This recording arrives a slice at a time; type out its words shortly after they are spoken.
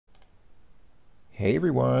Hey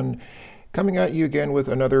everyone, coming at you again with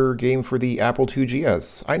another game for the Apple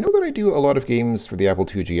IIgs. I know that I do a lot of games for the Apple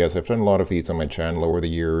IIgs. I've done a lot of these on my channel over the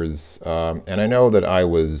years, and I know that I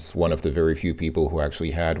was one of the very few people who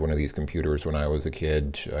actually had one of these computers when I was a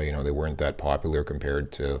kid. They weren't that popular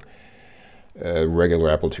compared to regular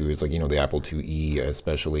Apple IIs, like, the Apple IIe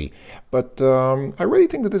especially. But I really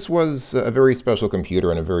think that this was a very special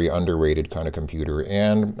computer and a very underrated kind of computer.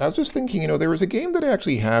 And I was just thinking, there was a game that I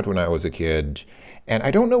actually had when I was a kid, and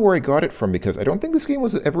I don't know where I got it from because I don't think this game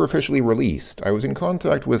was ever officially released. I was in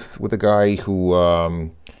contact with a guy who,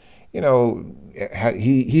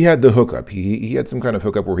 he had the hookup. He had some kind of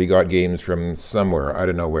hookup where he got games from somewhere. I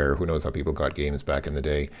don't know where. Who knows how people got games back in the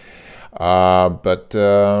day. But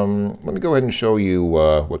let me go ahead and show you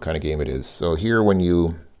what kind of game it is. So here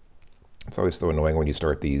it's always so annoying when you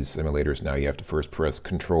start these emulators now. You have to first press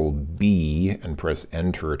Control B and press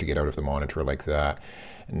Enter to get out of the monitor like that.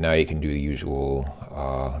 And now you can do the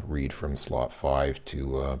usual read from slot 5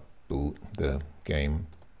 to boot the game.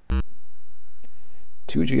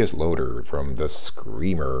 2GS loader from the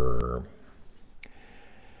Screamer.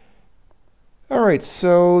 Alright,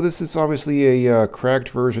 so this is obviously a cracked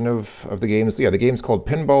version of the game. So yeah, the game's called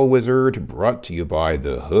Pinball Wizard, brought to you by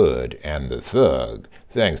the Hood and the Thug,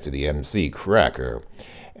 thanks to the MC Cracker.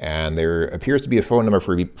 And there appears to be a phone number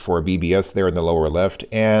for BBS there in the lower left,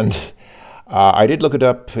 and I did look it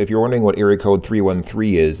up. If you're wondering what area code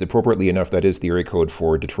 313 is, appropriately enough, that is the area code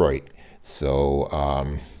for Detroit.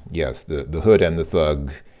 So, yes, the Hood and the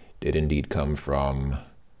Thug did indeed come from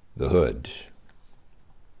the Hood.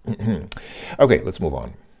 Okay, let's move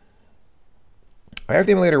on. I have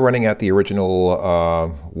the emulator running at the original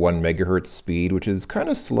 1 megahertz speed, which is kind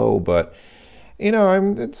of slow, but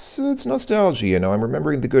it's nostalgia. I'm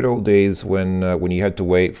remembering the good old days when you had to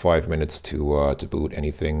wait 5 minutes to boot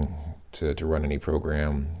anything, to run any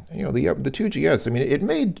program. The 2GS. I mean, it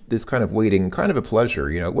made this kind of waiting kind of a pleasure.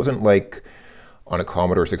 It wasn't like on a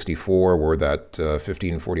Commodore 64 where that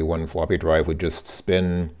 1541 floppy drive would just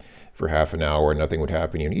spin for half an hour and nothing would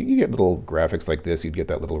happen. You get little graphics like this. You'd get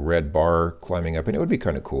that little red bar climbing up, and it would be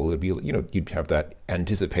kind of cool. It'd be, you'd have that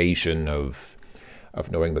anticipation of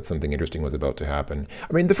knowing that something interesting was about to happen.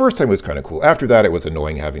 I mean, the first time was kind of cool. After that, it was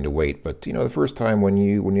annoying having to wait. But the first time when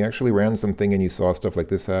you actually ran something and you saw stuff like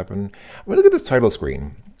this happen. I mean, look at this title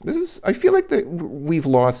screen. I feel like that we've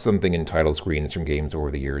lost something in title screens from games over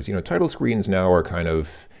the years. Title screens now are kind of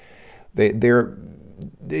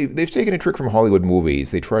they've taken a trick from Hollywood movies.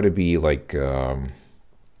 They try to be like, games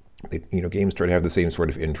try to have the same sort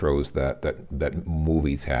of intros that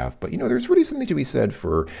movies have. But there's really something to be said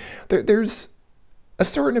for there's a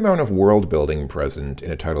certain amount of world building present in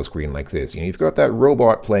a title screen like this. You've got that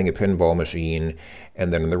robot playing a pinball machine,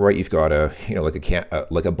 and then on the right you've got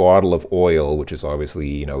like a bottle of oil, which is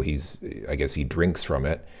obviously I guess he drinks from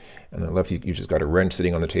it. And on the left, you just got a wrench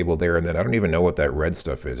sitting on the table there, and then I don't even know what that red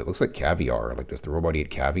stuff is. It looks like caviar. Like, does the robot eat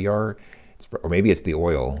caviar? Or maybe it's the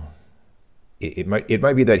oil. It might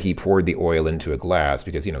be that he poured the oil into a glass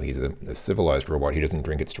because he's a civilized robot. He doesn't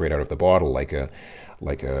drink it straight out of the bottle like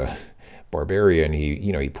a barbarian.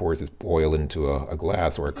 He pours his oil into a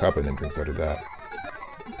glass or a cup and then drinks out of that.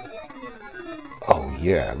 Oh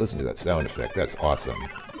yeah, listen to that sound effect. That's awesome.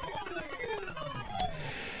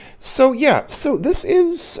 So yeah, so this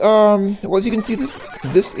is, well, as you can see,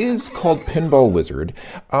 this is called Pinball Wizard.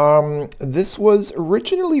 This was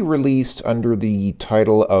originally released under the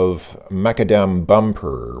title of Macadam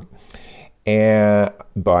Bumper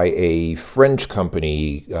by a French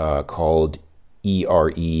company called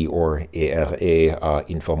ERE or ERE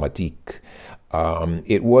Informatique.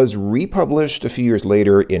 It was republished a few years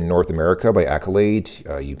later in North America by Accolade.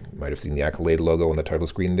 You might have seen the Accolade logo on the title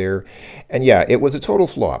screen there. And yeah, it was a total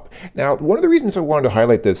flop. Now, one of the reasons I wanted to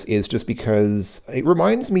highlight this is just because it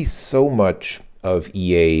reminds me so much of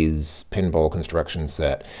EA's pinball construction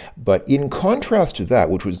set. But in contrast to that,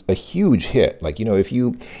 which was a huge hit, like, if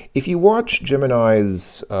you watch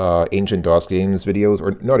Gemini's Ancient DOS Games videos,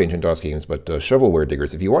 or not Ancient DOS Games, but Shovelware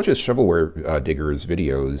Diggers, if you watch his Shovelware Diggers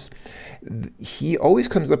videos, he always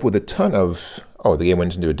comes up with a ton of, oh, the game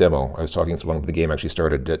went into a demo. I was talking so long that the game actually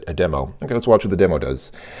started a demo. Okay, let's watch what the demo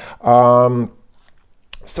does.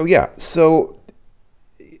 So yeah, so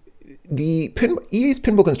the EA's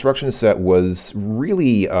pinball construction set was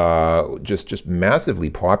really just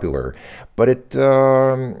massively popular, but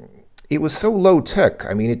it was so low tech.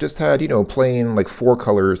 I mean, it just had, plain like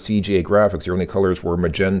 4-color CGA graphics. Your only colors were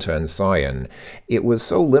magenta and cyan. It was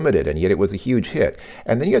so limited, and yet it was a huge hit.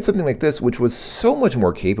 And then you had something like this, which was so much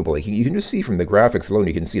more capable. Like, you can just see from the graphics alone,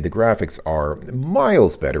 you can see the graphics are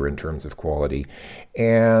miles better in terms of quality.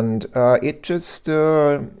 And it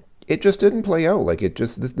it just didn't play out. Like it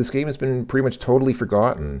just this game has been pretty much totally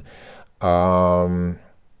forgotten.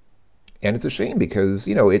 And it's a shame because,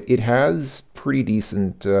 you know, it has pretty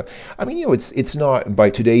decent, I mean, you know, it's not,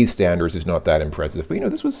 by today's standards, it's not that impressive. But, you know,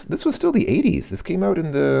 this was still the 80s. This came out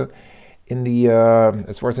in the,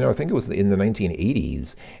 as far as I know, I think it was in the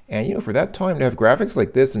 1980s. And, you know, for that time to have graphics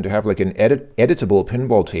like this and to have like an editable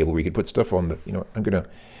pinball table where you could put stuff on the, you know, I'm going to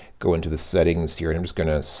go into the settings here and I'm just going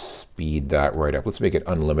to speed that right up. Let's make it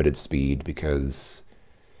unlimited speed because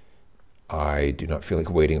I do not feel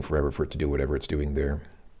like waiting forever for it to do whatever it's doing there.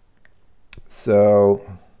 So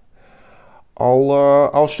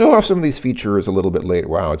I'll show off some of these features a little bit later.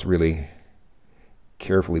 Wow, it's really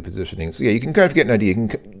carefully positioning. So yeah, you can kind of get an idea. You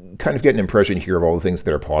can kind of get an impression here of all the things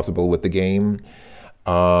that are possible with the game.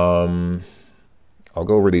 I'll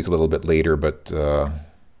go over these a little bit later, but I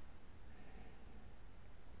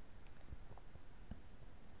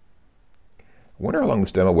wonder how long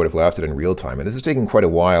this demo would have lasted in real time. And this is taking quite a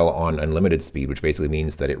while on unlimited speed, which basically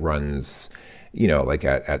means that it runs, you know, like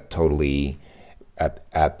at totally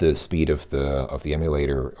at the speed of the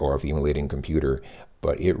emulator or of the emulating computer.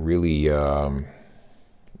 But it really, I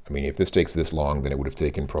mean, if this takes this long, then it would have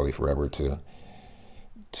taken probably forever to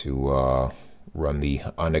run the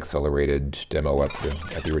unaccelerated demo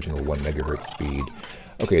at the original 1 megahertz speed.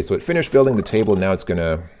 Okay, so it finished building the table. Now it's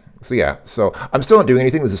gonna. So yeah, so I'm still not doing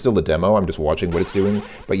anything. This is still the demo. I'm just watching what it's doing.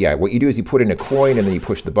 But yeah, what you do is you put in a coin and then you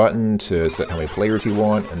push the button to set how many players you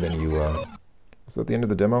want, and then you. Was that the end of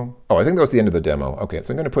the demo? Oh, I think that was the end of the demo. Okay,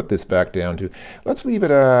 so I'm going to put this back down to. Let's leave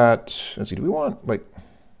it at. Let's see. Do we want like?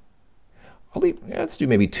 I'll leave. Yeah, let's do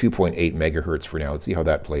maybe 2.8 megahertz for now. Let's see how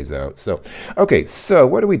that plays out. So, okay. So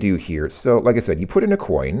what do we do here? So, like I said, you put in a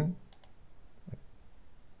coin.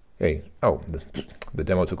 Hey. Oh, the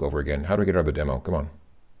demo took over again. How do we get out of the demo? Come on.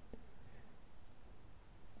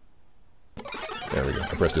 There we go.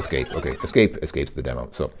 I pressed escape. Okay, escape escapes the demo.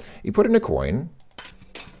 So you put in a coin.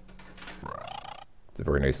 It's a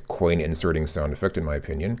very nice coin inserting sound effect, in my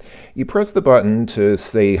opinion. You press the button to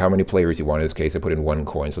say how many players you want. In this case, I put in 1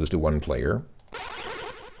 coin, so let's do 1 player.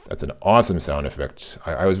 That's an awesome sound effect.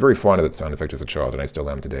 I was very fond of that sound effect as a child, and I still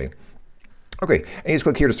am today. Okay, and you just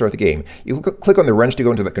click here to start the game. You click on the wrench to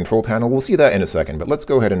go into the control panel. We'll see that in a second, but let's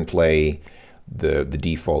go ahead and play the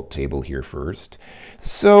default table here first.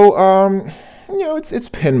 So, you know, it's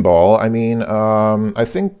pinball. I mean, I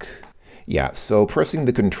think, yeah, so pressing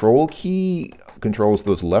the control key controls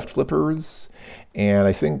those left flippers, and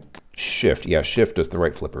I think shift, yeah, shift does the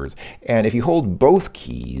right flippers. And if you hold both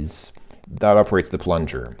keys, that operates the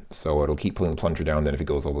plunger. So it'll keep pulling the plunger down, then if it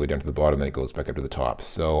goes all the way down to the bottom, then it goes back up to the top.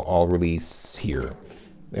 So I'll release here.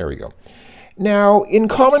 There we go. Now, in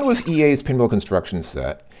common with EA's Pinball Construction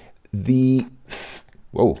Set,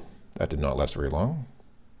 whoa, that did not last very long.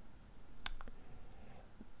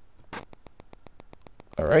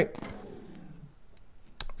 All right.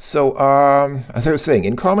 So, as I was saying,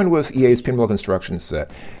 in common with EA's Pinball Construction Set,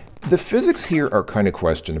 the physics here are kind of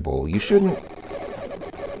questionable. You shouldn't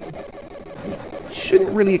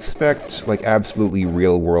really expect like absolutely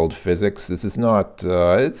real-world physics. This is not.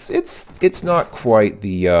 It's not quite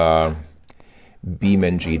the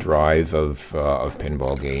BeamNG drive of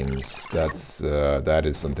pinball games. That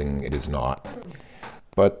is something it is not.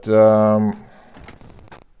 But I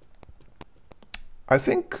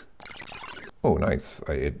think. Oh, nice!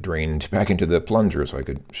 It drained back into the plunger, so I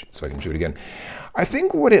can shoot again. I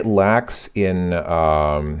think what it lacks in,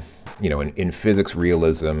 you know, in physics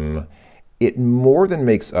realism, it more than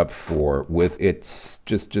makes up for with its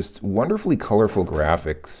just wonderfully colorful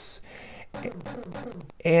graphics,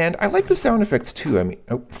 and I like the sound effects too. I mean,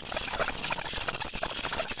 oh.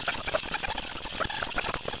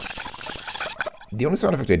 The only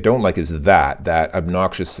sound effect I don't like is that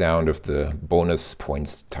obnoxious sound of the bonus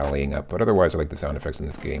points tallying up. But otherwise, I like the sound effects in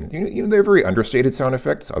this game. You know, they're very understated sound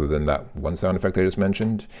effects, other than that one sound effect I just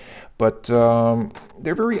mentioned. But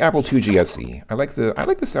they're very Apple IIgs-y. I like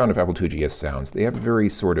the sound of Apple IIgs sounds. They have a very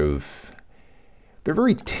sort of, they're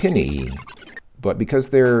very tinny, but because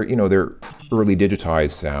they're, you know, they're early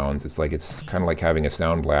digitized sounds, it's kind of like having a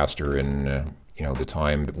Sound Blaster in you know, the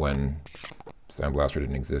time when Sound Blaster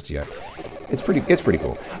didn't exist yet. It's pretty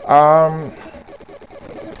cool.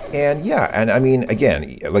 And yeah, and I mean,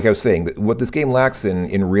 again, like I was saying, what this game lacks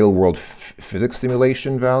in real-world physics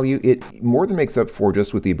simulation value, it more than makes up for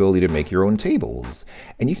just with the ability to make your own tables.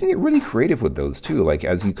 And you can get really creative with those too. Like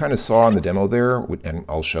as you kind of saw in the demo there, and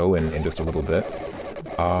I'll show in just a little bit,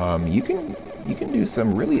 you can do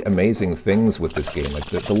some really amazing things with this game. Like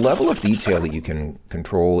the level of detail that you can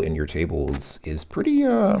control in your tables is pretty,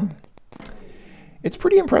 it's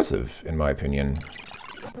pretty impressive, in my opinion.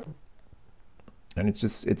 And it's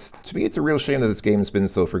just, to me, it's a real shame that this game's been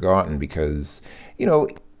so forgotten because, you know,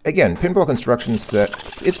 again, Pinball Construction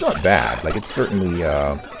Set, it's not bad. Like, it's certainly,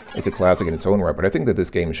 it's a classic in its own right, but I think that this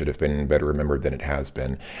game should have been better remembered than it has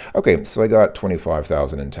been. Okay, so I got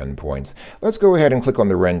 25,010 points. Let's go ahead and click on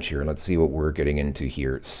the wrench here, and let's see what we're getting into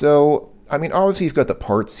here. So, I mean, obviously you've got the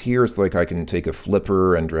parts here. It's like I can take a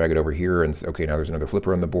flipper and drag it over here and say, okay, now there's another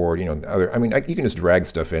flipper on the board. You know, I mean, you can just drag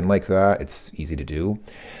stuff in like that. It's easy to do.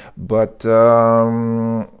 But,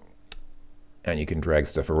 and you can drag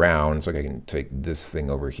stuff around. So like I can take this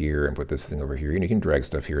thing over here and put this thing over here. And you can drag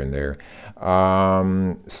stuff here and there.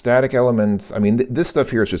 Static elements. I mean, this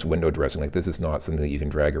stuff here is just window dressing. Like this is not something that you can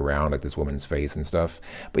drag around, like this woman's face and stuff.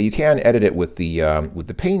 But you can edit it with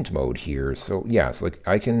the paint mode here. So yeah, so like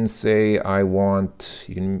I can say I want.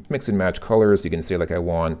 You can mix and match colors. You can say like I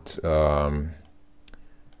want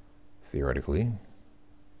theoretically.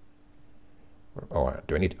 Oh,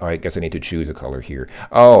 do I need? I guess I need to choose a color here.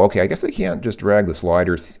 Oh, okay. I guess I can't just drag the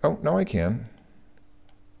sliders. Oh, no, I can.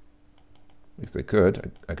 At least I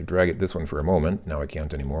could. I could drag it this one for a moment. Now I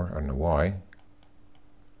can't anymore. I don't know why.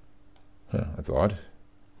 Huh, that's odd.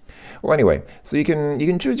 Well, anyway, so you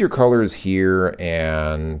can choose your colors here,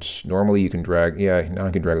 and normally you can drag. Yeah, now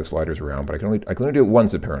I can drag the sliders around, but I can only do it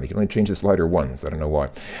once apparently. You can only change the slider once. I don't know why.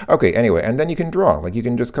 Okay, anyway, and then you can draw. Like you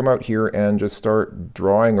can just come out here and just start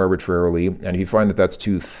drawing arbitrarily. And if you find that that's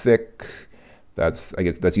too thick, I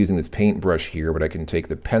guess that's using this paintbrush here. But I can take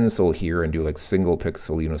the pencil here and do like single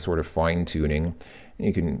pixel, you know, sort of fine tuning. And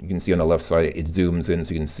you can see on the left side it zooms in,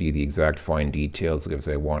 so you can see the exact fine details. Like if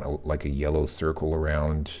I want like a yellow circle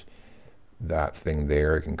around that thing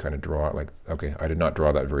there, I can kind of draw it like, okay, I did not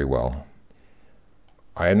draw that very well.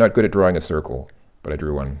 I am not good at drawing a circle, but I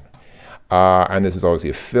drew one. And this is obviously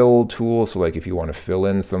a fill tool, so like if you want to fill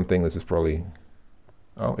in something, this is probably,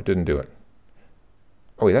 oh, it didn't do it.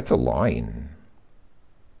 Oh, wait, that's a line.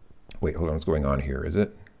 Wait, hold on, what's going on here? Is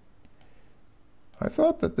it? I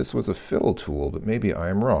thought that this was a fill tool, but maybe I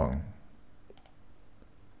am wrong.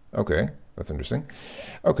 Okay. That's interesting.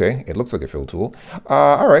 Okay, it looks like a fill tool.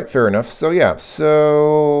 All right, fair enough. So yeah,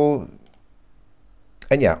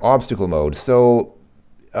 and yeah, obstacle mode. So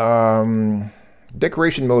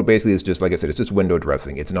decoration mode basically is just, like I said, it's just window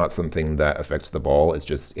dressing. It's not something that affects the ball. It's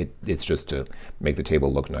just to make the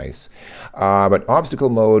table look nice. But obstacle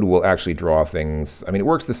mode will actually draw things. I mean, it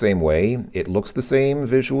works the same way. It looks the same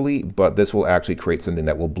visually, but this will actually create something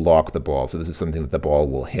that will block the ball. So this is something that the ball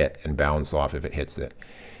will hit and bounce off if it hits it.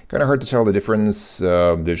 Kind of hard to tell the difference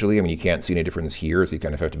visually. I mean, you can't see any difference here, so you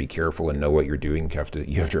kind of have to be careful and know what you're doing.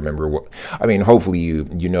 You have to remember what. I mean, hopefully you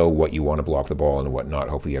know what you want to block the ball and what not.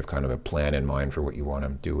 Hopefully you have kind of a plan in mind for what you want to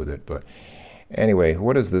do with it. But anyway,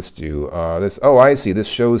 what does this do? Oh, I see. This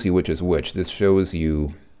shows you which is which. This shows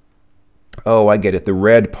you. Oh, I get it. The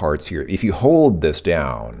red parts here. If you hold this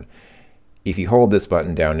down, if you hold this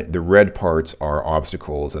button down, the red parts are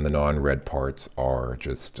obstacles and the non-red parts are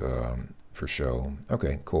just. For show.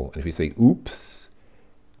 Okay, cool. And if you say oops,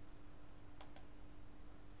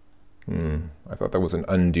 I thought that was an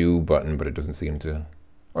undo button, but it doesn't seem to.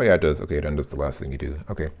 Oh yeah, it does. Okay, it undoes the last thing you do.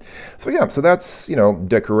 Okay, so yeah, so that's, you know,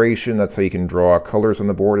 decoration. That's how you can draw colors on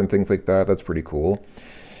the board and things like that. That's pretty cool.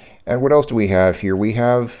 And what else do we have here? We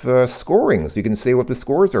have scoring. So you can say what the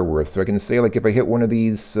scores are worth. So I can say, like, if I hit one of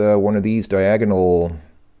these diagonal,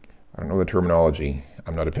 I don't know the terminology.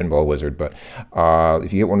 I'm not a pinball wizard, but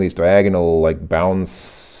if you hit one of these diagonal, like,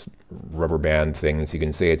 bounce rubber band things, you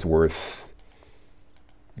can say it's worth.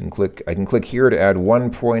 I can click here to add 1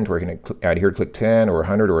 point, or I can add here to click 10, or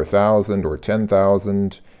 100, or 1,000, or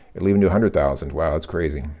 10,000. It'll even do 100,000. Wow, that's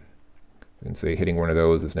crazy. You can say hitting one of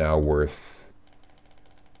those is now worth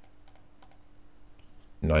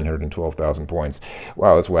 912,000 points.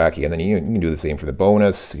 Wow, that's wacky. And then you can do the same for the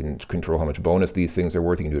bonus. You can control how much bonus these things are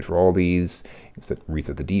worth. You can do it for all these. You can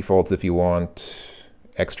reset the defaults if you want.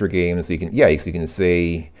 Extra games. So you can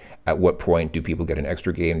say at what point do people get an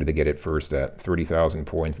extra game? Do they get it first at 30,000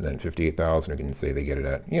 points and then 58,000? Or you can say they get it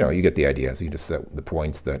at, you get the idea. So you can just set the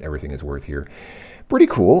points that everything is worth here. Pretty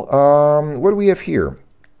cool. What do we have here?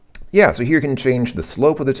 Yeah, so here you can change the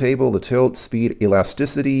slope of the table, the tilt, speed,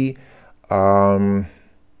 elasticity.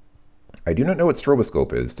 I do not know what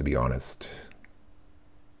stroboscope is, to be honest.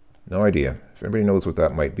 No idea. If anybody knows what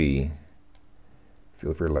that might be,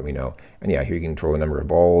 feel free to let me know. And yeah, here you can control the number of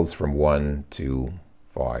balls from 1 to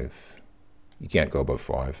 5. You can't go above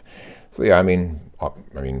 5. So yeah, I mean,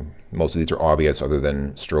 most of these are obvious other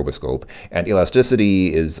than stroboscope. And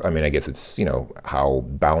elasticity is, I guess it's, how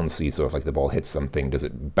bouncy. So if like the ball hits something, does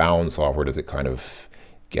it bounce off, or does it kind of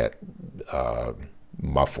get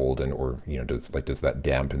muffled, and or does that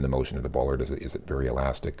dampen the motion of the ball, or is it very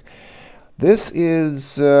elastic? This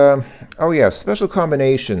is, oh yeah, special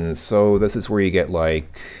combinations. So this is where you get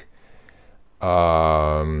like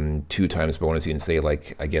 2 times bonus. You can say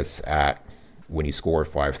like, I guess at when you score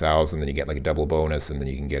 5,000, then you get like a double bonus, and then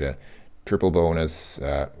you can get a triple bonus,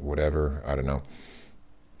 whatever, I don't know.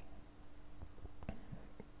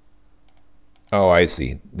 Oh, I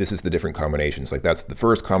see. This is the different combinations. Like that's the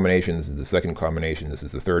first combination, this is the second combination, this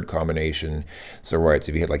is the third combination. So right, so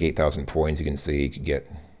if you hit like 8,000 points, you can see you could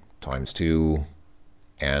get ×2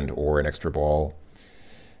 and or an extra ball.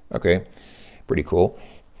 Okay, pretty cool.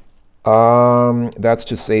 That's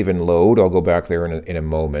to save and load. I'll go back there in a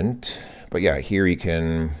moment. But yeah, here you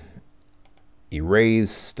can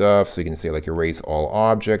erase stuff. So you can say like erase all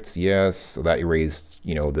objects. Yes, so that erased,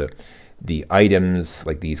 you know, the items,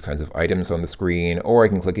 like these kinds of items on the screen. Or I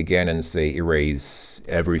can click again and say erase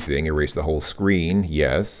everything, erase the whole screen.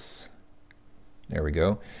 Yes. There we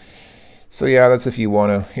go. So yeah, that's if you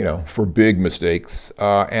want to, you know, for big mistakes.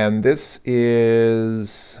 And this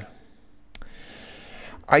is,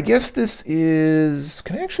 I guess this is,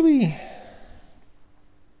 can I actually,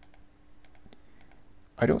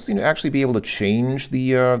 I don't seem to actually be able to change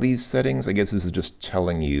the these settings. I guess this is just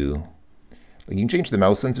telling you, like you can change the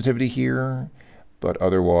mouse sensitivity here, but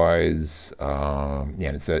otherwise, yeah,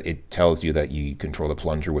 it tells you that you control the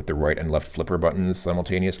plunger with the right and left flipper buttons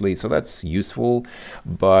simultaneously. So that's useful,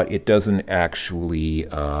 but it doesn't actually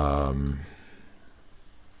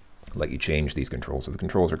let you change these controls. So the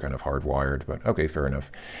controls are kind of hardwired, but okay, fair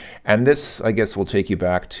enough. And this, I guess, will take you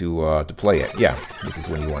back to play it. Yeah, this is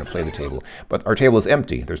when you want to play the table. But our table is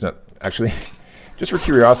empty. There's not, actually, just for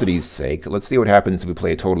curiosity's sake, let's see what happens if we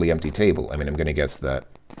play a totally empty table. I mean, I'm going to guess that,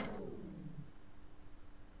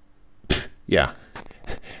 yeah,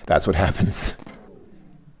 that's what happens.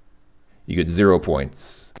 You get 0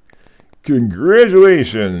 points.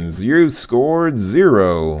 Congratulations, you scored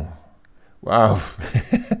 0. Wow.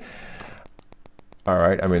 All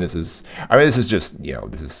right. I mean, this is just, you know,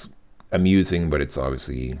 this is amusing, but it's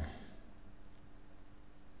obviously,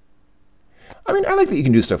 I mean, I like that you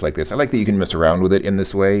can do stuff like this. I like that you can mess around with it in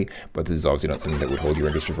this way, but this is obviously not something that would hold your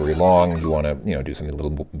interest for very long. You want to, you know, do something a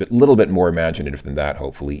little bit more imaginative than that,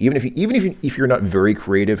 hopefully. Even if you're not very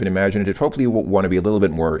creative and imaginative, hopefully you will want to be a little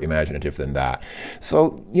bit more imaginative than that.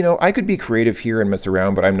 So, you know, I could be creative here and mess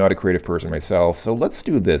around, but I'm not a creative person myself. So let's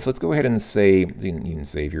do this. Let's go ahead and say, you can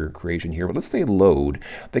save your creation here, but let's say load.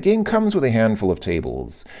 The game comes with a handful of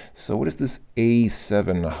tables. So what is this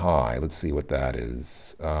A7 high? Let's see what that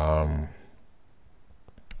is.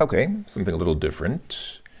 Okay, something a little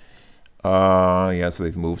different. Yeah, so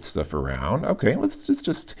they've moved stuff around. Okay, let's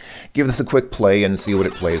just give this a quick play and see what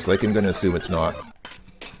it plays like. I'm going to assume it's not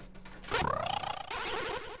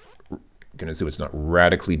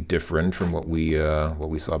radically different from what we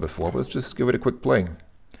saw before. But let's just give it a quick play.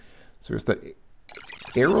 So there's that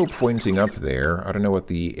arrow pointing up there. I don't know what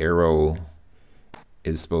the arrow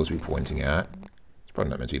is supposed to be pointing at. It's probably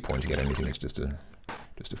not meant to be pointing at anything. It's just a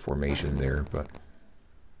formation there, but.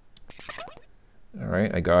 All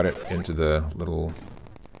right, I got it into the little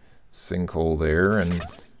sinkhole there, and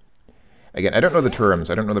again, I don't know the terms.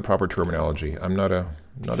 I don't know the proper terminology. I'm not a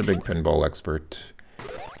big pinball expert.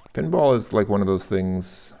 Pinball is like one of those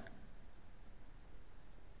things.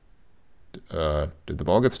 Did the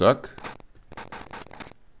ball get stuck?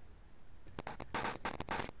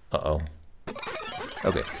 Uh-oh.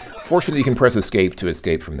 Okay. Fortunately, you can press escape to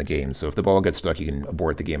escape from the game, so if the ball gets stuck, you can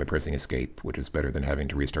abort the game by pressing escape, which is better than having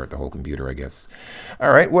to restart the whole computer, I guess.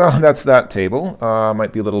 All right, well, that's that table.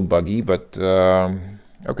 Might be a little buggy, but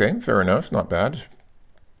okay, fair enough, not bad.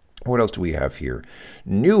 What else do we have here?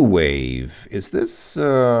 New Wave. Is this...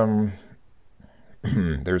 there's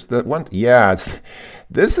that one... Yeah,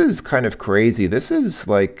 this is kind of crazy. This is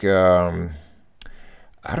like...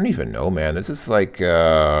 I don't even know, man. This is like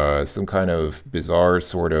some kind of bizarre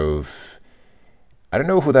sort of... I don't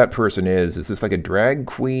know who that person is. Is this like a drag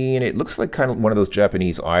queen? It looks like kind of one of those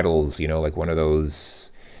Japanese idols, you know, like one of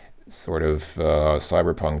those sort of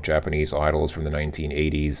cyberpunk Japanese idols from the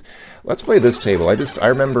 1980s. Let's play this table. I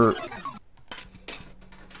remember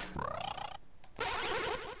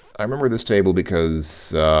this table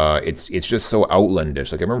because it's just so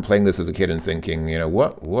outlandish. Like I remember playing this as a kid and thinking, you know,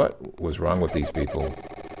 what was wrong with these people?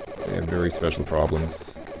 They have very special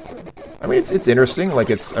problems. I mean, it's interesting.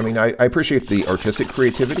 Like I mean, I appreciate the artistic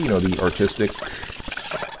creativity. You know, the artistic.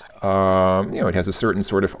 You know, it has a certain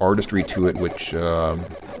sort of artistry to it, which you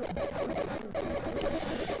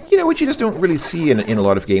know, which you just don't really see in a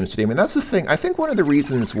lot of games today. I mean, that's the thing. I think one of the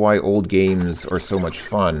reasons why old games are so much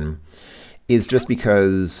fun is just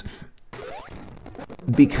because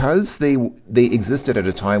they existed at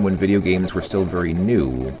a time when video games were still very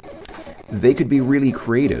new. they could be really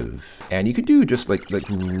creative, and you could do just like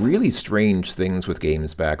really strange things with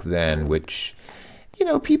games back then, which, you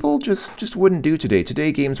know, people just wouldn't do today.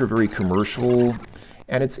 Today games are very commercial,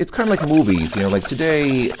 and it's kind of like movies. You know, like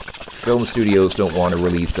today, film studios don't want to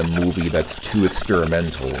release a movie that's too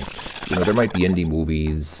experimental. You know, there might be indie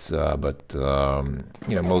movies, but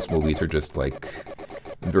you know, most movies are just like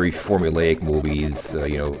very formulaic movies,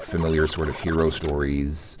 you know, familiar sort of hero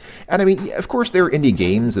stories. And I mean, of course, there are indie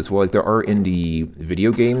games as well. Like there are indie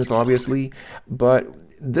video games, obviously, but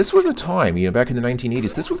this was a time, you know, back in the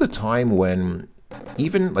 1980s, this was a time when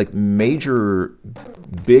even like major,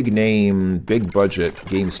 big name, big budget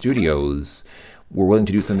game studios were willing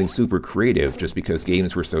to do something super creative just because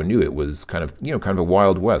games were so new. It was kind of, you know, kind of a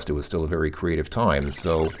Wild West. It was still a very creative time.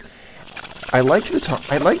 So I liked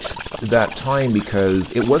that time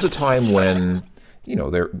because it was a time when, you know,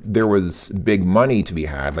 there was big money to be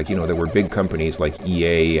had. Like, you know, there were big companies like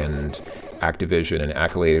EA and Activision and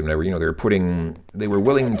Accolade and whatever. You know, they were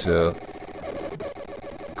willing to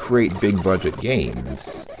create big budget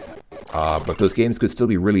games, but those games could still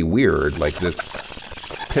be really weird, like this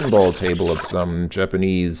pinball table of some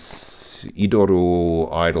Japanese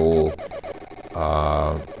idoru idol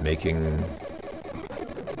making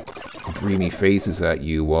dreamy faces at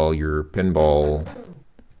you while your pinball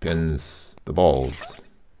pins the balls.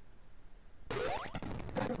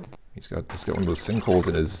 He's got one of those sinkholes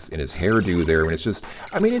in his hairdo there, and it's just,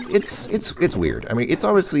 I mean, it's weird. I mean, it's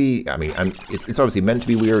obviously, it's obviously meant to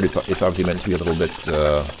be weird. It's obviously meant to be a little bit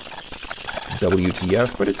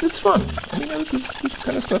WTF, but it's fun. I mean, this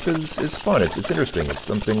kind of stuff is fun. It's interesting. It's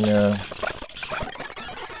something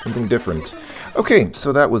something different. Okay,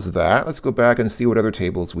 so that was that. Let's go back and see what other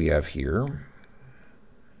tables we have here.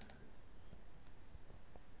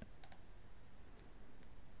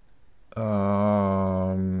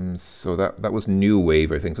 So that was New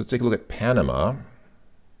Wave, I think. So let's take a look at Panama.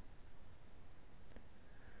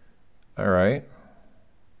 All right.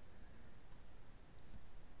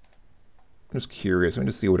 I'm just curious. I'm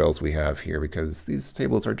going to see what else we have here because these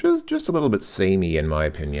tables are just a little bit samey in my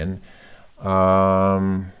opinion.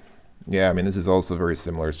 Yeah, I mean, this is also very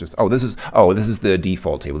similar. It's just, this is the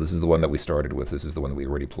default table. This is the one that we started with. This is the one that we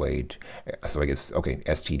already played. So I guess, okay,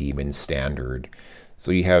 STD means standard. So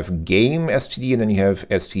you have game STD and then you have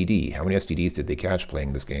STD. How many STDs did they catch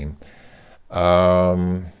playing this game?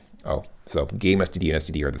 So game STD and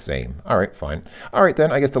STD are the same. All right, fine. All right,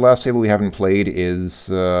 then I guess the last table we haven't played is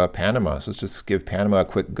Panama. So let's just give Panama a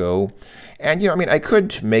quick go. And, you know, I mean, I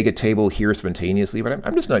could make a table here spontaneously, but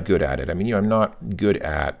I'm just not good at it. I mean, you know, I'm not good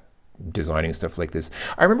at designing stuff like this.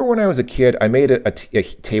 I remember when I was a kid, I made a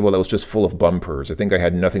table that was just full of bumpers. I think I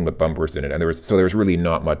had nothing but bumpers in it, and there was really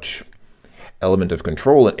not much element of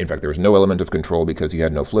control. In fact, there was no element of control because you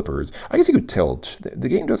had no flippers. I guess you could tilt. The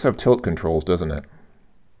game does have tilt controls, doesn't it?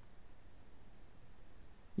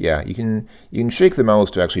 Yeah, you can shake the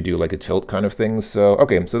mouse to actually do like a tilt kind of thing. So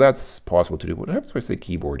okay, so that's possible to do. What happens if I say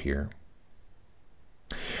keyboard here?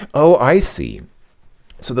 Oh, I see.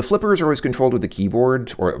 So the flippers are always controlled with the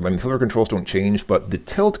keyboard, or I mean, the flipper controls don't change, but the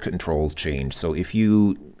tilt controls change. So if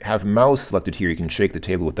you have mouse selected here, you can shake the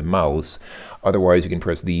table with the mouse. Otherwise, you can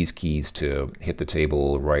press these keys to hit the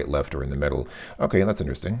table right, left, or in the middle. Okay, that's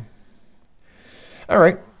interesting. All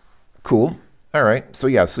right, cool. All right, so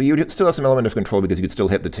yeah, so you still have some element of control because you could still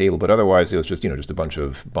hit the table, but otherwise it was just, you know, just a bunch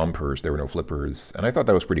of bumpers. There were no flippers, and I thought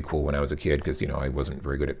that was pretty cool when I was a kid because, you know, I wasn't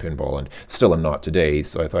very good at pinball, and still am not today,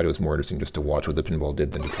 so I thought it was more interesting just to watch what the pinball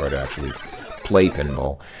did than to try to actually play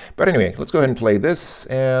pinball. But anyway, let's go ahead and play this,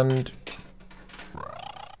 and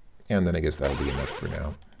then I guess that'll be enough for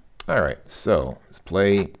now. All right, so let's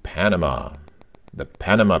play Panama. The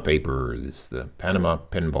Panama Papers, the Panama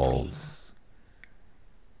Pinballs.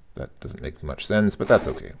 That doesn't make much sense, but that's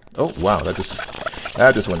okay. Oh, wow, that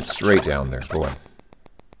just went straight down there. Go on.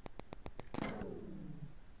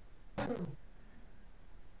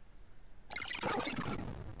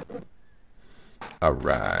 All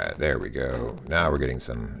right, there we go. Now we're getting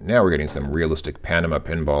some realistic Panama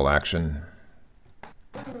pinball action.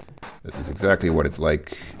 This is exactly what it's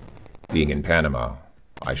like being in Panama.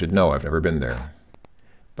 I should know, I've never been there.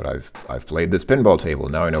 But I've played this pinball table.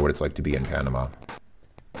 Now I know what it's like to be in Panama.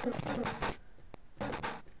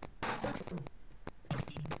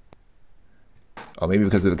 Oh, maybe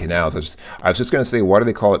because of the canals. I was just going to say, why do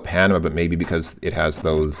they call it Panama? But maybe because it has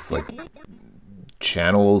those like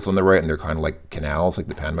channels on the right, and they're kind of like canals, like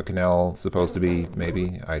the Panama Canal is supposed to be.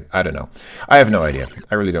 Maybe I don't know. I have no idea.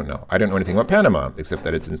 I really don't know. I don't know anything about Panama except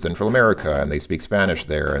that it's in Central America and they speak Spanish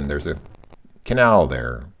there, and there's a canal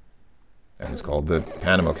there, and it's called the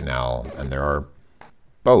Panama Canal, and there are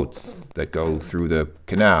boats that go through the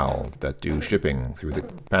canal that do shipping through the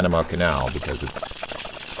Panama Canal because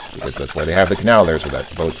that's why they have the canal there, so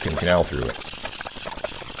that boats can canal through it.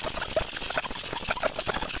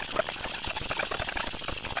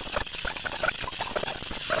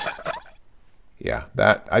 Yeah,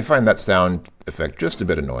 I find that sound effect just a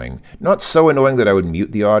bit annoying. Not so annoying that I would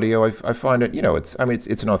mute the audio. I find it, it's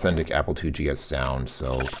an authentic Apple IIgs sound,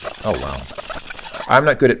 so, oh wow. I'm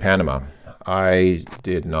not good at Panama. I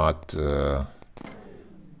did not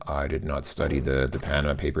study the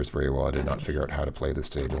Panama Papers very well. I did not figure out how to play this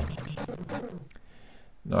table.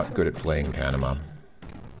 Not good at playing Panama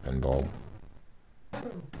pinball.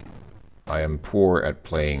 I am poor at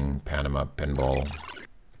playing Panama pinball.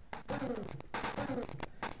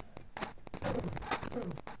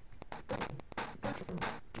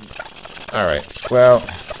 All right, well,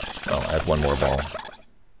 oh, I have one more ball.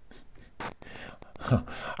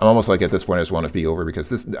 I'm almost like at this point I just want it to be over because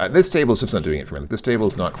this table is just not doing it for me. This table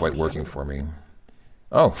is not quite working for me.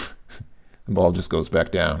 Oh, the ball just goes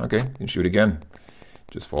back down. Okay, you can shoot again.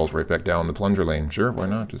 Just falls right back down the plunger lane. Sure, why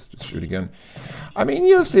not? Just shoot again. I mean,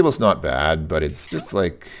 yeah, this table's not bad, but it's just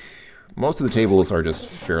like most of the tables are just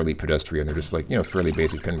fairly pedestrian. They're just like, fairly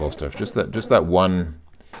basic pinball stuff. Just that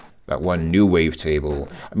one new wave table.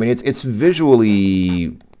 I mean, it's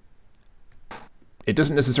visually, it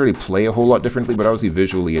doesn't necessarily play a whole lot differently, but obviously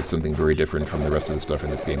visually it's something very different from the rest of the stuff in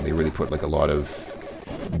this game. They really put like a lot of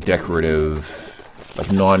decorative,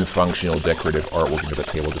 like non-functional decorative artwork into the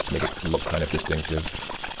table just to make it look kind of distinctive.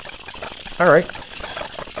 All right.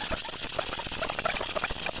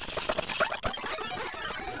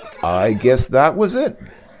 I guess that was it.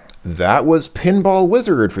 That was Pinball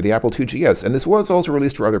Wizard for the Apple IIgs, and this was also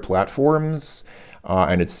released for other platforms,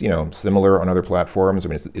 and it's, similar on other platforms. I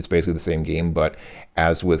mean, it's basically the same game, but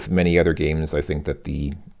as with many other games, I think that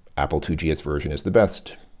the Apple IIgs version is the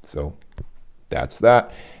best. So that's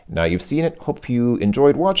that. Now you've seen it. Hope you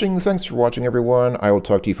enjoyed watching. Thanks for watching, everyone. I will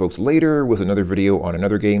talk to you folks later with another video on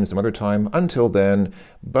another game some other time. Until then,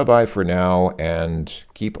 bye-bye for now, and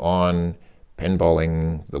keep on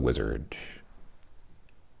pinballing the wizard.